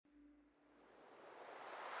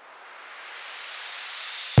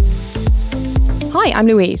Hi, I'm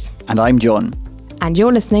Louise. And I'm John. And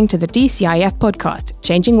you're listening to the DCIF podcast,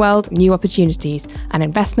 Changing World, New Opportunities, an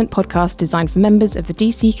investment podcast designed for members of the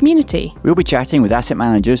DC community. We'll be chatting with asset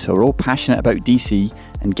managers who are all passionate about DC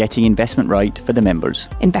and getting investment right for the members.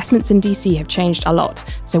 Investments in DC have changed a lot,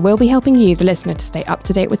 so we'll be helping you, the listener, to stay up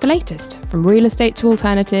to date with the latest, from real estate to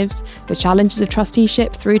alternatives, the challenges of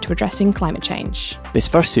trusteeship through to addressing climate change. This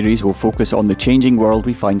first series will focus on the changing world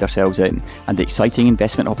we find ourselves in and the exciting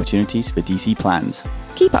investment opportunities for DC plans.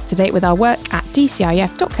 Keep up to date with our work at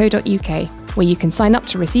dcif.co.uk, where you can sign up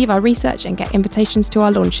to receive our research and get invitations to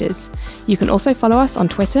our launches. You can also follow us on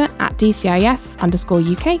Twitter at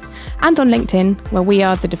DCIF_UK and on LinkedIn, where we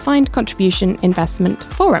are the Defined Contribution Investment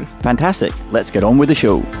Forum. Fantastic. Let's get on with the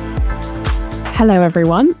show. Hello,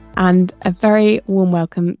 everyone, and a very warm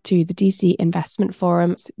welcome to the DC Investment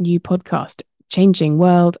Forum's new podcast, Changing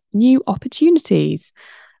World, New Opportunities.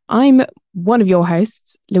 I'm one of your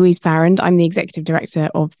hosts, Louise Farrand. I'm the Executive Director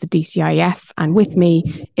of the DCIF, and with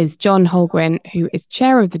me is John Holguin, who is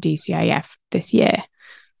Chair of the DCIF this year.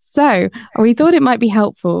 So we thought it might be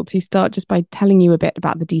helpful to start just by telling you a bit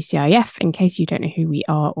about the DCIF, in case you don't know who we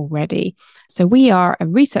are already. So we are a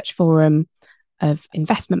research forum of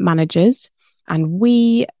investment managers, and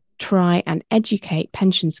we try and educate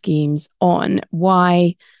pension schemes on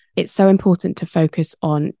why it's so important to focus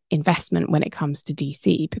on investment when it comes to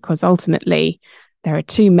DC, because ultimately there are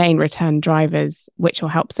two main return drivers which will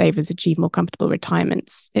help savers achieve more comfortable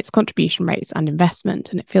retirements. It's contribution rates and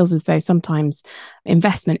investment. And it feels as though sometimes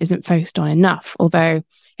investment isn't focused on enough, although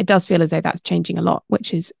it does feel as though that's changing a lot,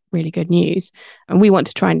 which is really good news. And we want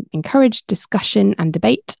to try and encourage discussion and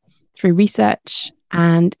debate through research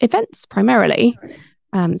and events primarily.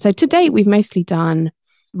 So to date, we've mostly done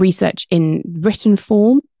research in written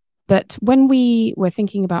form. But when we were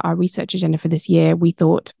thinking about our research agenda for this year, we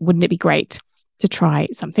thought, wouldn't it be great to try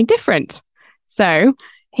something different? So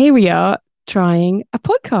here we are trying a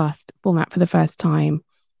podcast format for the first time.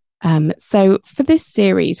 So for this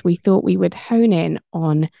series, we thought we would hone in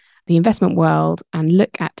on the investment world and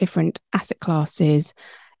look at different asset classes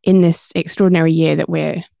in this extraordinary year that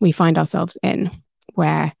we find ourselves in,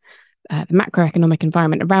 where the macroeconomic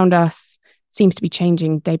environment around us seems to be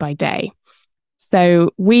changing day by day. So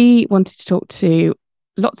we wanted to talk to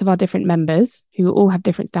lots of our different members who all have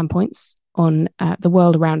different standpoints on the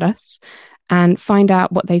world around us and find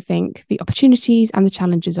out what they think the opportunities and the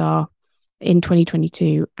challenges are in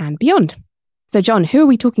 2022 and beyond. So John, who are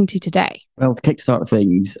we talking to today? Well, to kickstart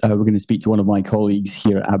things, we're going to speak to one of my colleagues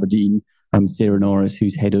here at Aberdeen, Sarah Norris,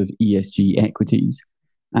 who's head of ESG equities.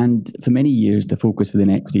 And for many years, the focus within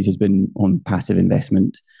equities has been on passive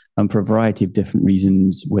investment, for a variety of different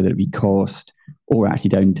reasons, whether it be cost or actually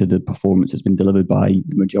down to the performance that's been delivered by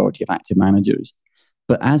the majority of active managers.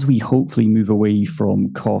 But as we hopefully move away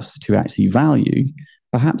from cost to actually value,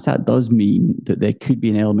 perhaps that does mean that there could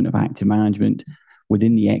be an element of active management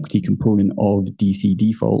within the equity component of DC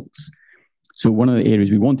defaults. So one of the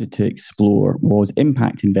areas we wanted to explore was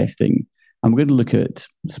impact investing. And we're going to look at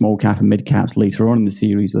small cap and mid caps later on in the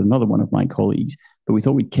series with another one of my colleagues. But we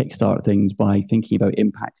thought we'd kickstart things by thinking about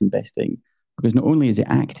impact investing, because not only is it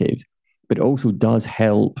active, but it also does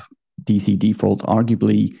help DC default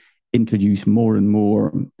arguably introduce more and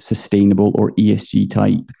more sustainable or ESG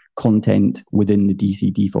type content within the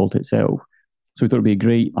DC default itself. So we thought it'd be a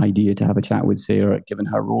great idea to have a chat with Sarah, given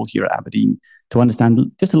her role here at Aberdeen, to understand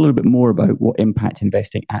just a little bit more about what impact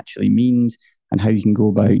investing actually means and how you can go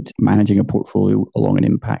about managing a portfolio along an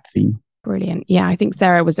impact theme. Brilliant. Yeah, I think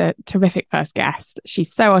Sarah was a terrific first guest.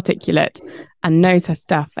 She's so articulate and knows her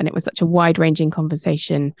stuff, and it was such a wide-ranging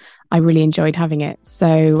conversation. I really enjoyed having it.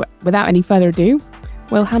 So without any further ado,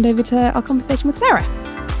 we'll hand over to our conversation with Sarah.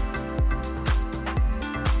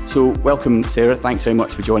 So welcome, Sarah. Thanks so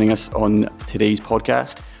much for joining us on today's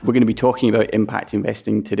podcast. We're going to be talking about impact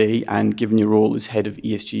investing today, and given your role as head of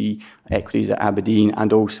ESG equities at Aberdeen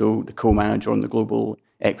and also the co-manager on the Global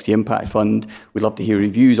Equity Impact Fund, we'd love to hear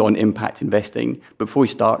reviews on impact investing. But before we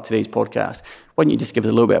start today's podcast, why don't you just give us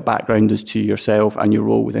a little bit of background as to yourself and your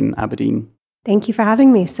role within Aberdeen? Thank you for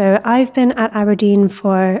having me. So I've been at Aberdeen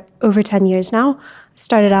for over 10 years now.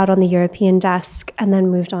 Started out on the European desk and then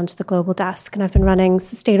moved on to the global desk. And I've been running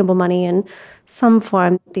sustainable money in some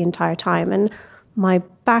form the entire time. And my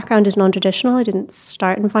background is non-traditional. I didn't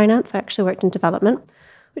start in finance. I actually worked in development,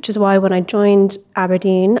 which is why when I joined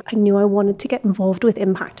Aberdeen, I knew I wanted to get involved with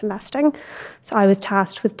impact investing. So I was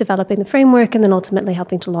tasked with developing the framework and then ultimately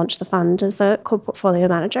helping to launch the fund as a co-portfolio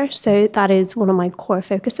manager. So that is one of my core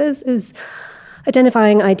focuses, is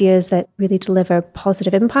identifying ideas that really deliver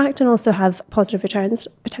positive impact and also have positive returns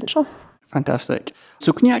potential. Fantastic.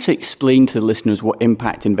 So can you actually explain to the listeners what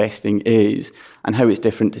impact investing is and how it's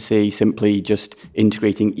different to, say, simply just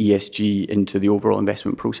integrating ESG into the overall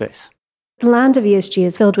investment process? The land of ESG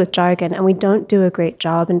is filled with jargon, and we don't do a great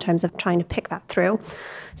job in terms of trying to pick that through.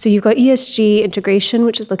 So you've got ESG integration,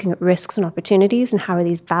 which is looking at risks and opportunities and how are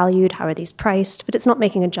these valued, how are these priced, but it's not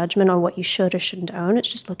making a judgment on what you should or shouldn't own.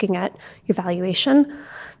 It's just looking at your valuation.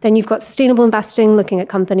 Then you've got sustainable investing, looking at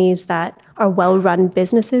companies that are well-run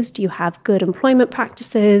businesses. Do you have good employment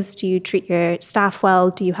practices? Do you treat your staff well?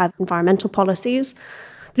 Do you have environmental policies?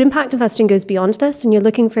 But impact investing goes beyond this, and you're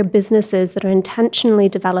looking for businesses that are intentionally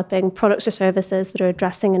developing products or services that are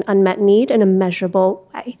addressing an unmet need in a measurable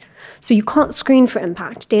way. So you can't screen for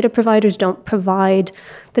impact. Data providers don't provide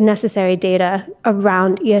the necessary data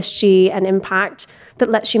around ESG and impact that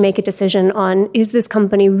lets you make a decision on, is this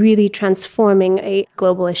company really transforming a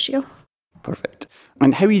global issue? Perfect.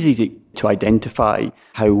 And how easy is it to identify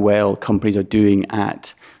how well companies are doing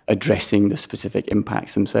at addressing the specific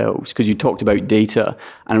impacts themselves? Because you talked about data,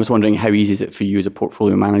 and I was wondering how easy is it for you as a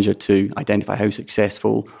portfolio manager to identify how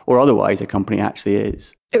successful or otherwise a company actually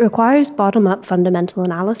is? It requires bottom-up fundamental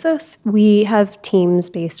analysis. We have teams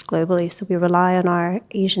based globally, so we rely on our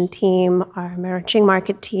Asian team, our emerging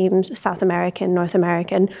market teams, South American, North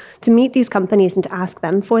American, to meet these companies and to ask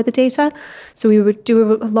them for the data. So we would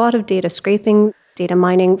do a lot of data scraping, data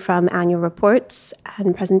mining from annual reports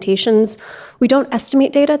and presentations. We don't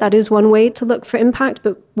estimate data. That is one way to look for impact,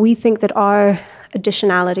 but we think that our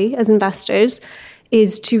additionality as investors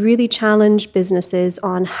is to really challenge businesses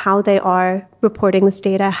on how they are reporting this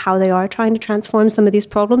data, how they are trying to transform some of these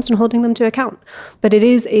problems and holding them to account. But it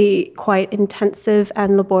is a quite intensive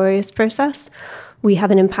and laborious process. We have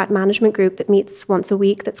an impact management group that meets once a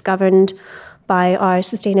week that's governed by our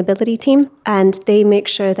sustainability team, and they make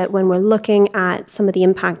sure that when we're looking at some of the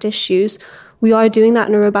impact issues, we are doing that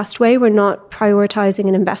in a robust way. We're not prioritizing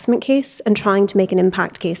an investment case and trying to make an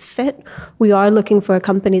impact case fit. We are looking for a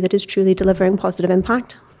company that is truly delivering positive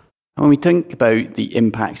impact. And when we think about the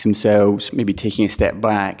impacts themselves, maybe taking a step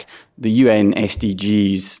back, the UN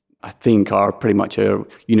SDGs, I think, are pretty much a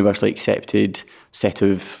universally accepted set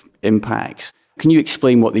of impacts. Can you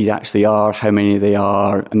explain what these actually are, how many they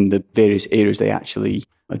are, and the various areas they actually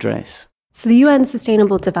address? So the UN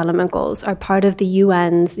Sustainable Development Goals are part of the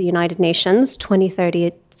UN's, the United Nations,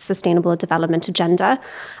 2030 Sustainable Development Agenda.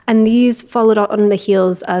 And these followed on the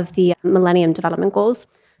heels of the Millennium Development Goals.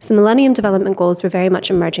 So Millennium Development Goals were very much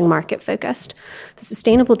emerging market focused. The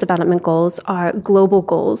Sustainable Development Goals are global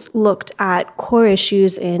goals, looked at core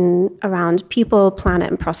issues in around people, planet,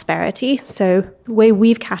 and prosperity. So the way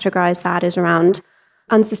we've categorized that is around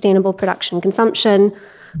unsustainable production consumption,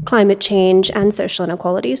 climate change, and social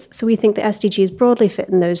inequalities. So we think the SDGs broadly fit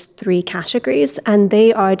in those three categories, and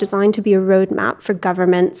they are designed to be a roadmap for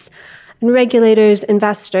governments and regulators,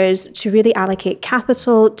 investors, to really allocate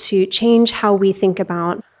capital to change how we think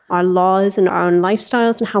about our laws and our own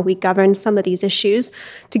lifestyles and how we govern some of these issues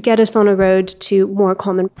to get us on a road to more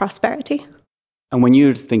common prosperity. And when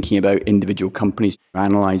you're thinking about individual companies,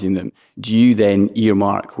 analysing them, do you then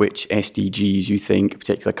earmark which SDGs you think a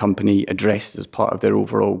particular company addresses as part of their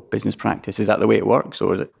overall business practice? Is that the way it works,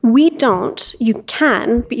 or is it? We don't. You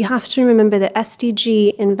can, but you have to remember that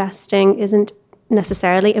SDG investing isn't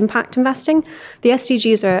necessarily impact investing. The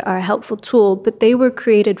SDGs are a helpful tool, but they were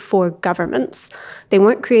created for governments. They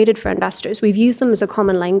weren't created for investors. We've used them as a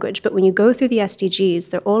common language, but when you go through the SDGs,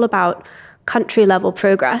 they're all about country level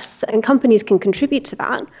progress, and companies can contribute to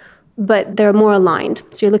that, but they're more aligned.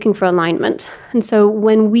 So you're looking for alignment. And so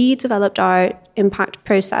when we developed our impact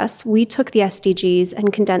process, we took the SDGs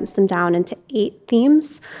and condensed them down into 8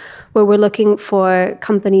 themes, where we're looking for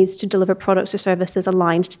companies to deliver products or services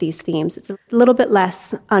aligned to these themes. It's a little bit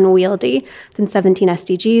less unwieldy than 17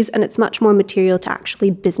 SDGs, and it's much more material to actually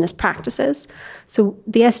business practices. So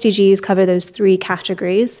the SDGs cover those 3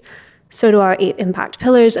 categories. So do our 8 impact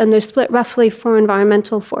pillars, and they're split roughly 4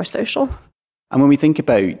 environmental, 4 social. And when we think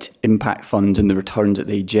about impact funds and the returns that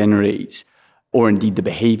they generate, or indeed the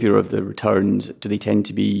behaviour of the returns, do they tend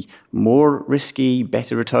to be more risky,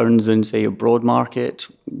 better returns than, say, a broad market?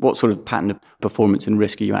 What sort of pattern of performance and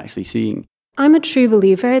risk are you actually seeing? I'm a true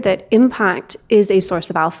believer that impact is a source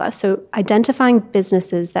of alpha. So identifying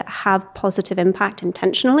businesses that have positive impact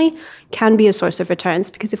intentionally can be a source of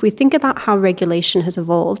returns. Because if we think about how regulation has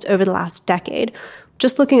evolved over the last decade,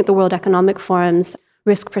 just looking at the World Economic Forum's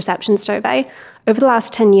risk perception survey, over the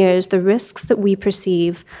last 10 years, the risks that we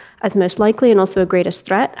perceive as most likely and also a greatest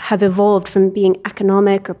threat have evolved from being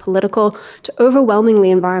economic or political to overwhelmingly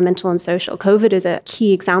environmental and social. COVID is a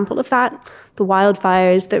key example of that. The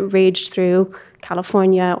wildfires that raged through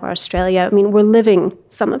California or Australia. I mean, we're living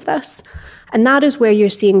some of this. And that is where you're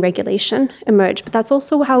seeing regulation emerge. But that's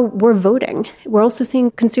also how we're voting. We're also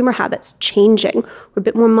seeing consumer habits changing. We're a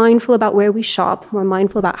bit more mindful about where we shop, more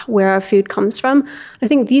mindful about where our food comes from. I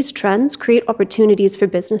think these trends create opportunities for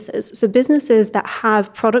businesses. So businesses that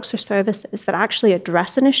have products or services that actually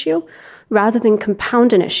address an issue rather than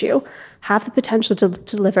compound an issue have the potential to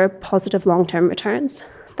deliver positive long-term returns.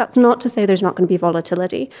 That's not to say there's not going to be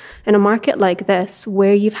volatility. In a market like this,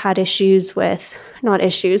 where you've had issues with, not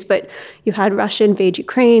issues, but you've had Russia invade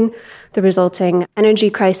Ukraine, the resulting energy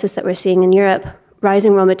crisis that we're seeing in Europe,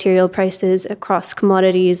 rising raw material prices across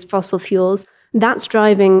commodities, fossil fuels, that's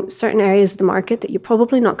driving certain areas of the market that you're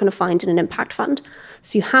probably not going to find in an impact fund.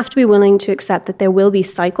 So you have to be willing to accept that there will be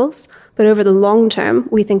cycles, but over the long term,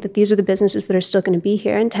 we think that these are the businesses that are still going to be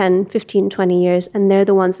here in 10, 15, 20 years, and they're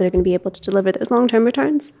the ones that are going to be able to deliver those long-term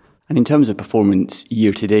returns. And in terms of performance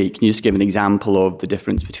year to date, can you just give an example of the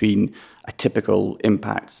difference between a typical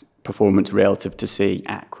impact performance relative to, say,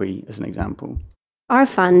 ACWI as an example? Our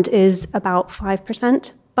fund is about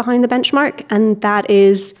 5% behind the benchmark, and that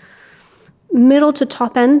is middle to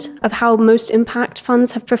top end of how most impact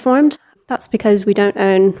funds have performed. That's because we don't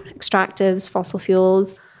own extractives, fossil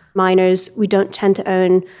fuels, miners. We don't tend to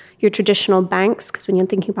own your traditional banks, because when you're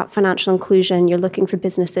thinking about financial inclusion, you're looking for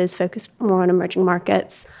businesses focused more on emerging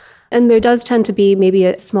markets. And there does tend to be maybe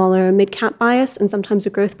a smaller mid-cap bias and sometimes a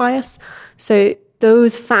growth bias. So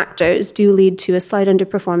those factors do lead to a slight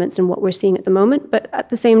underperformance in what we're seeing at the moment. But at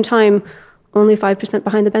the same time, only 5%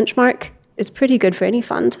 behind the benchmark is pretty good for any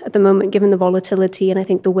fund at the moment, given the volatility and I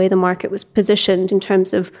think the way the market was positioned in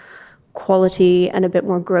terms of quality and a bit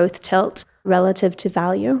more growth tilt relative to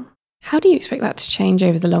value. How do you expect that to change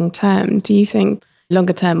over the long term? Do you think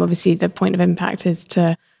longer term, obviously the point of impact is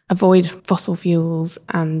to avoid fossil fuels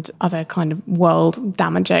and other kind of world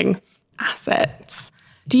damaging assets?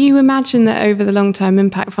 Do you imagine that over the long term,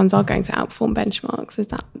 impact funds are going to outperform benchmarks? Is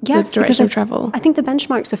that the direction of travel? I think the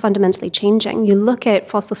benchmarks are fundamentally changing. You look at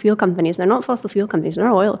fossil fuel companies, they're not fossil fuel companies, they're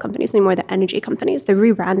not oil companies anymore, they're energy companies, they're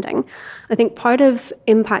rebranding. I think part of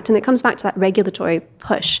impact, and it comes back to that regulatory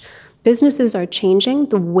push, businesses are changing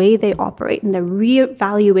the way they operate and they're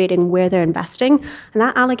reevaluating where they're investing. And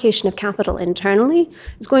that allocation of capital internally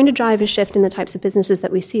is going to drive a shift in the types of businesses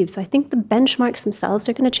that we see. So I think the benchmarks themselves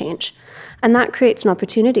are going to change. And that creates an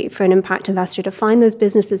opportunity for an impact investor to find those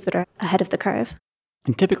businesses that are ahead of the curve.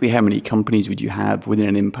 And typically, how many companies would you have within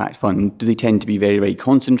an impact fund? Do they tend to be very, very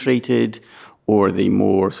concentrated, or are they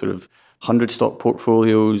more sort of 100-stock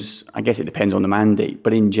portfolios? I guess it depends on the mandate,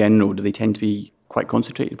 but in general, do they tend to be quite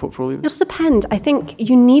concentrated portfolios? It'll depend. I think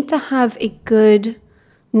you need to have a good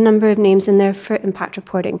number of names in there for impact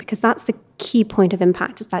reporting, because that's the key point of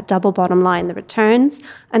impact, is that double bottom line, the returns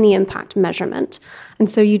and the impact measurement. And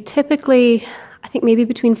so you typically, I think maybe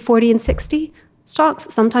between 40 and 60 stocks.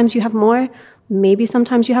 Sometimes you have more, maybe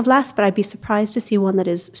sometimes you have less, but I'd be surprised to see one that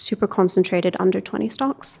is super concentrated under 20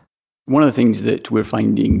 stocks. One of the things that we're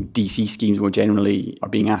finding DC schemes more generally are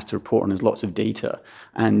being asked to report on is lots of data.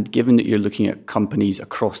 And given that you're looking at companies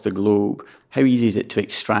across the globe, how easy is it to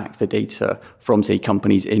extract the data from, say,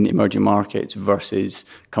 companies in emerging markets versus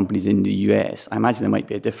companies in the US? I imagine there might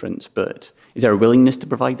be a difference, but is there a willingness to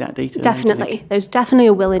provide that data? Definitely. There's definitely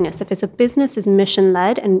a willingness. If it's a business is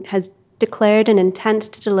mission-led and has declared an intent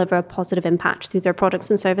to deliver a positive impact through their products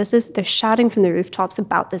and services, they're shouting from the rooftops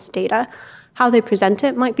about this data. How they present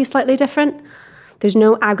it might be slightly different. There's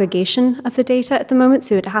no aggregation of the data at the moment,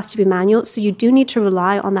 so it has to be manual. So you do need to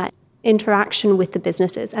rely on that interaction with the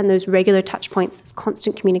businesses and those regular touch points, this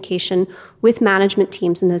constant communication with management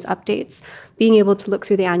teams and those updates, being able to look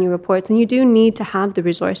through the annual reports. And you do need to have the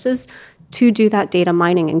resources to do that data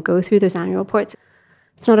mining and go through those annual reports.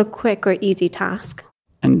 It's not a quick or easy task.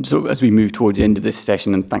 And so as we move towards the end of this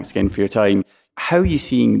session, and thanks again for your time, how are you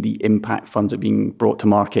seeing the impact funds that are being brought to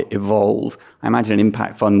market evolve? I imagine an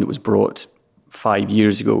impact fund that was brought 5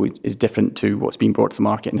 years ago is different to what's being brought to the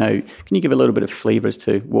market now. Can you give a little bit of flavour as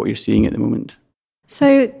to what you're seeing at the moment?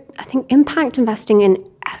 So I think impact investing in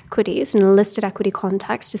equities, in a listed equity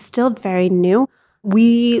context, is still very new.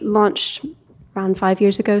 We launched around 5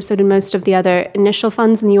 years ago, so did most of the other initial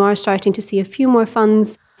funds, and you are starting to see a few more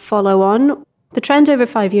funds follow on. The trend over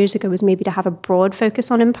 5 years ago was maybe to have a broad focus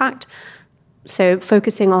on impact. So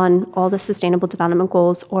focusing on all the sustainable development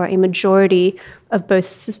goals or a majority of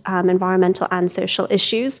both environmental and social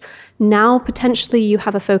issues. Now, potentially, you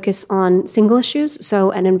have a focus on single issues,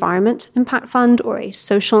 so an environment impact fund or a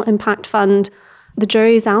social impact fund. The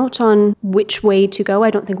jury's out on which way to go.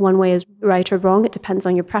 I don't think one way is right or wrong. It depends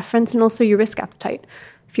on your preference and also your risk appetite.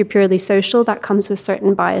 If you're purely social, that comes with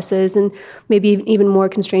certain biases and maybe even more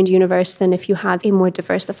constrained universe than if you have a more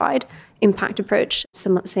diversified impact approach.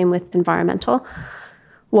 Same with environmental.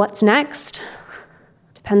 What's next?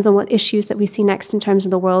 Depends on what issues that we see next in terms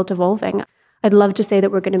of the world evolving. I'd love to say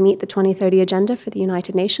that we're going to meet the 2030 agenda for the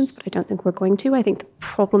United Nations, but I don't think we're going to. I think the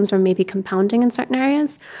problems are maybe compounding in certain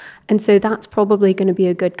areas. And so that's probably going to be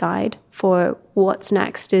a good guide for what's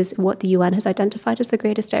next, is what the UN has identified as the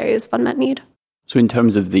greatest areas of unmet need. So in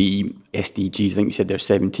terms of the SDGs, I think you said there's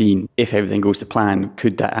 17. If everything goes to plan,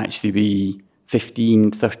 could that actually be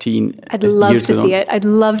 15, 13? I'd love to see it. I'd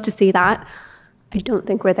love to see that. I don't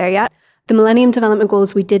think we're there yet. The Millennium Development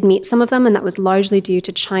Goals, we did meet some of them, and that was largely due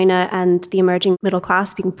to China and the emerging middle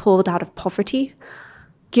class being pulled out of poverty.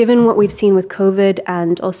 Given what we've seen with COVID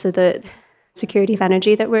and also the security of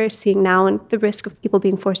energy that we're seeing now and the risk of people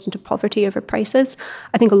being forced into poverty over prices,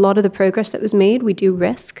 I think a lot of the progress that was made, we do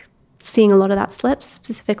risk seeing a lot of that slips,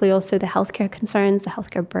 specifically also the healthcare concerns, the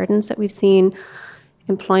healthcare burdens that we've seen,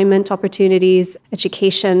 employment opportunities,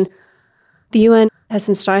 education. The UN has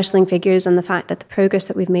some startling figures on the fact that the progress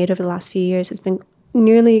that we've made over the last few years has been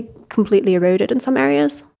nearly completely eroded in some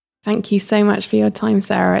areas. Thank you so much for your time,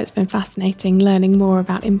 Sarah. It's been fascinating learning more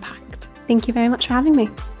about impact. Thank you very much for having me.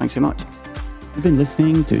 Thanks so much. You've been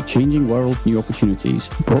listening to Changing World, New Opportunities,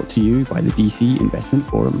 brought to you by the DC Investment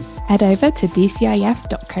Forum. Head over to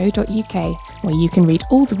dcif.co.uk, where you can read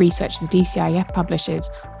all the research the DCIF publishes,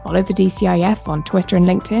 follow the DCIF on Twitter and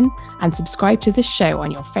LinkedIn, and subscribe to this show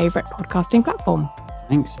on your favourite podcasting platform.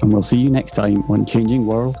 Thanks, and we'll see you next time on Changing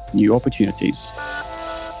World, New Opportunities.